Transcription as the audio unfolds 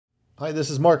Hi,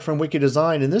 this is Mark from Wiki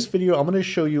Design. In this video, I'm going to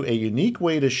show you a unique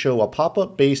way to show a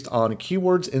pop-up based on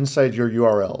keywords inside your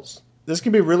URLs. This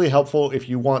can be really helpful if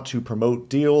you want to promote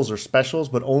deals or specials,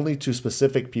 but only to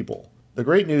specific people. The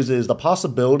great news is the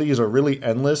possibilities are really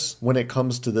endless when it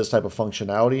comes to this type of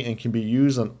functionality and can be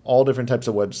used on all different types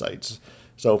of websites.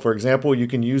 So for example, you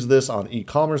can use this on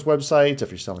e-commerce websites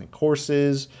if you're selling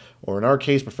courses, or in our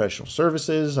case, professional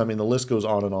services. I mean, the list goes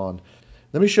on and on.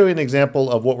 Let me show you an example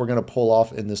of what we're going to pull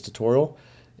off in this tutorial.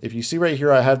 If you see right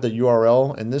here, I have the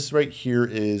URL, and this right here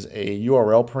is a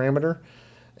URL parameter.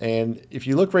 And if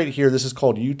you look right here, this is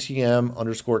called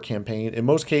UTM_campaign. In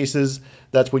most cases,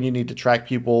 that's when you need to track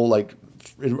people. Like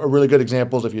a really good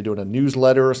example is if you're doing a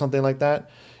newsletter or something like that,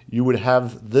 you would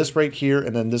have this right here,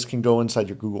 and then this can go inside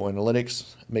your Google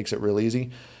Analytics. It makes it real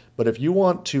easy. But if you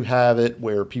want to have it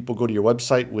where people go to your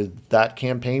website with that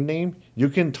campaign name, you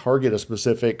can target a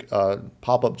specific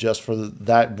pop-up just for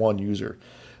that one user.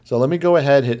 So let me go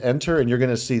ahead, hit enter, and you're going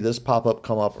to see this pop-up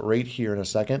come up right here in a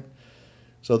second.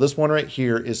 So this one right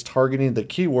here is targeting the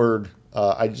keyword.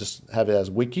 I just have it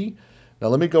as wiki. Now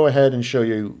let me go ahead and show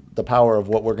you the power of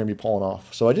what we're going to be pulling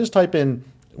off. So I just type in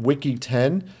wiki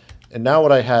 10, and now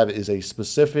what I have is a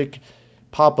specific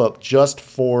pop-up just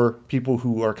for people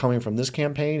who are coming from this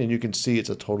campaign, and you can see it's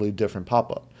a totally different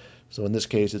pop-up. So in this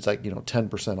case, it's like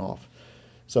 10% off.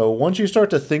 So once you start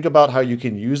to think about how you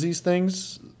can use these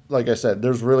things, like I said,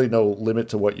 there's really no limit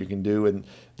to what you can do, and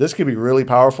this can be really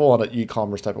powerful on an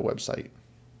e-commerce type of website.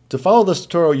 To follow this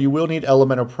tutorial, you will need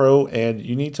Elementor Pro, and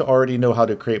you need to already know how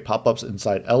to create pop-ups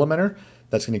inside Elementor.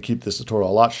 That's going to keep this tutorial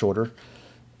a lot shorter.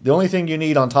 The only thing you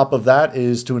need on top of that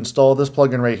is to install this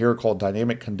plugin right here called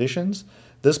Dynamic Conditions.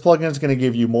 This plugin is going to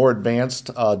give you more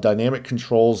advanced dynamic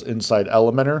controls inside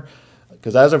Elementor,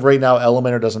 because as of right now,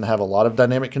 Elementor doesn't have a lot of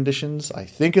dynamic conditions. I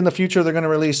think in the future they're going to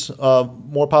release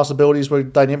more possibilities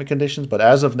with dynamic conditions, but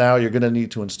as of now, you're going to need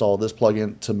to install this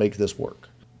plugin to make this work.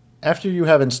 After you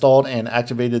have installed and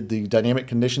activated the Dynamic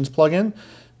Conditions plugin,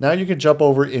 now you can jump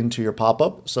over into your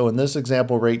pop-up. So in this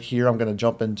example right here, I'm going to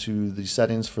jump into the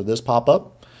settings for this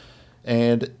pop-up,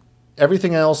 and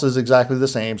everything else is exactly the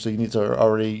same, so you need to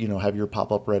already have your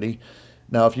pop-up ready.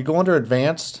 Now if you go under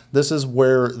Advanced, this is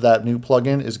where that new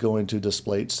plugin is going to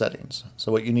display settings.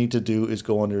 So what you need to do is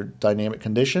go under Dynamic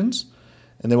Conditions,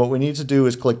 and then what we need to do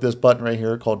is click this button right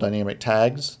here called Dynamic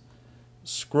Tags.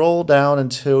 Scroll down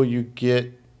until you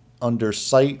get under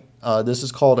Site. This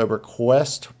is called a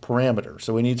Request Parameter,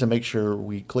 so we need to make sure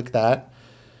we click that,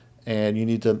 and you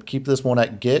need to keep this one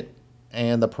at Get.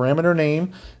 And the parameter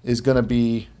name is going to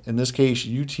be, in this case,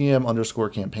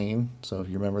 UTM_campaign. So if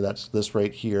you remember, that's this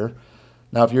right here.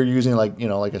 Now, if you're using like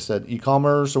I said,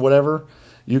 e-commerce or whatever,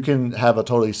 you can have a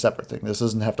totally separate thing. This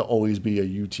doesn't have to always be a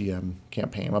UTM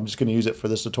campaign. I'm just going to use it for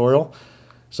this tutorial.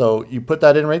 So you put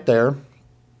that in right there.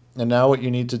 And now what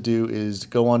you need to do is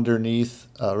go underneath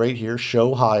right here,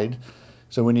 Show Hide.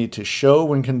 So we need to show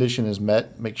when condition is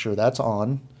met. Make sure that's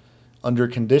on. Under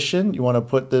condition, you want to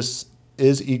put this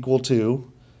is equal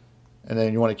to, and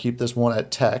then you want to keep this one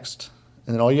at text,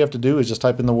 and then all you have to do is just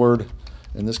type in the word,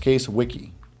 in this case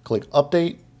wiki, click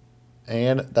update,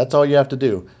 and that's all you have to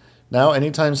do. Now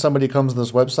anytime somebody comes to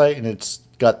this website and it's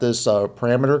got this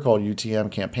parameter called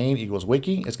UTM campaign equals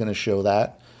wiki, it's going to show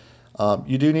that.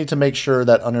 You do need to make sure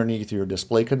that underneath your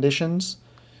display conditions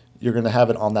you're going to have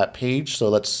it on that page. So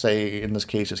let's say in this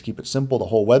case, just keep it simple, the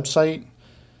whole website.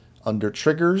 Under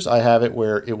triggers, I have it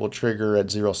where it will trigger at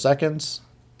 0 seconds,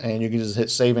 and you can just hit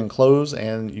save and close,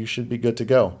 and you should be good to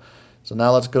go. So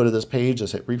now let's go to this page,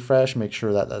 just hit refresh, make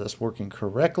sure that that is working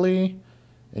correctly.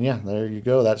 And yeah, there you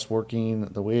go. That's working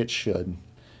the way it should.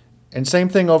 And same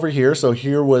thing over here. So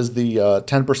here was the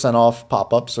 10% off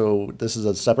pop-up. So this is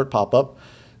a separate pop-up.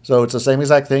 So it's the same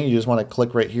exact thing. You just want to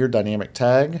click right here, dynamic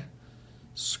tag,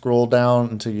 scroll down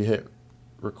until you hit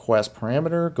request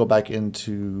parameter, go back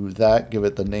into that, give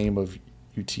it the name of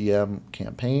UTM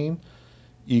campaign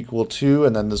equal to,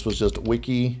 and then this was just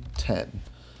wiki 10.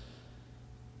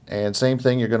 And same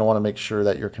thing, you're going to want to make sure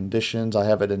that your conditions, I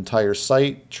have an entire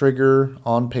site, trigger,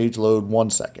 on page load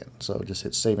 1 second. So just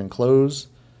hit save and close.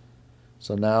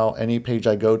 So now any page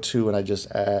I go to and I just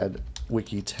add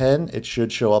wiki 10, it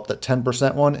should show up that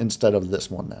 10% one instead of this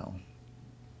one now.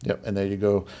 Yep, and there you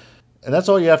go. And that's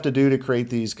all you have to do to create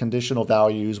these conditional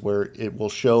values where it will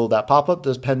show that pop-up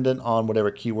dependent on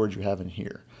whatever keywords you have in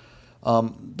here.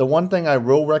 The one thing I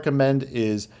will recommend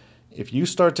is if you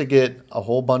start to get a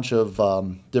whole bunch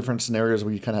of different scenarios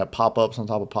where you kind of have pop-ups on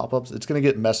top of pop-ups, it's going to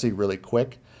get messy really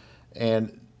quick.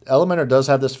 And Elementor does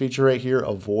have this feature right here,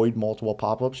 avoid multiple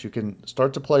pop-ups. You can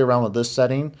start to play around with this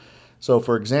setting. So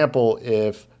for example,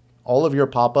 if all of your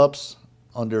pop-ups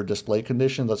under display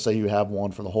conditions. Let's say you have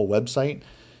one for the whole website.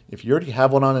 If you already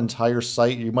have one on an entire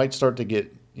site, you might start to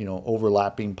get,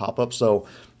 overlapping pop-ups. So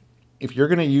if you're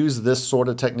going to use this sort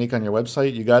of technique on your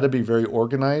website, you got to be very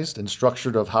organized and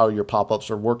structured of how your pop-ups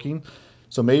are working.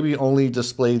 So maybe only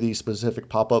display these specific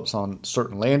pop-ups on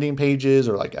certain landing pages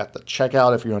or like at the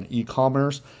checkout if you're on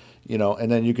e-commerce,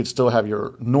 and then you could still have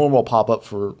your normal pop-up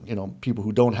for, people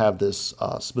who don't have this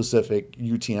specific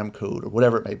UTM code or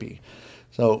whatever it may be.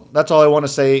 So that's all I want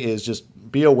to say is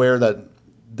just be aware that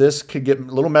this could get a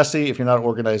little messy if you're not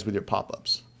organized with your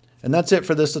pop-ups. And that's it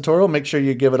for this tutorial. Make sure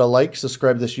you give it a like,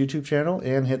 subscribe to this YouTube channel,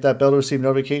 and hit that bell to receive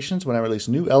notifications when I release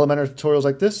new Elementor tutorials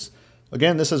like this.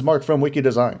 Again, this is Mark from Wiki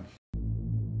Design.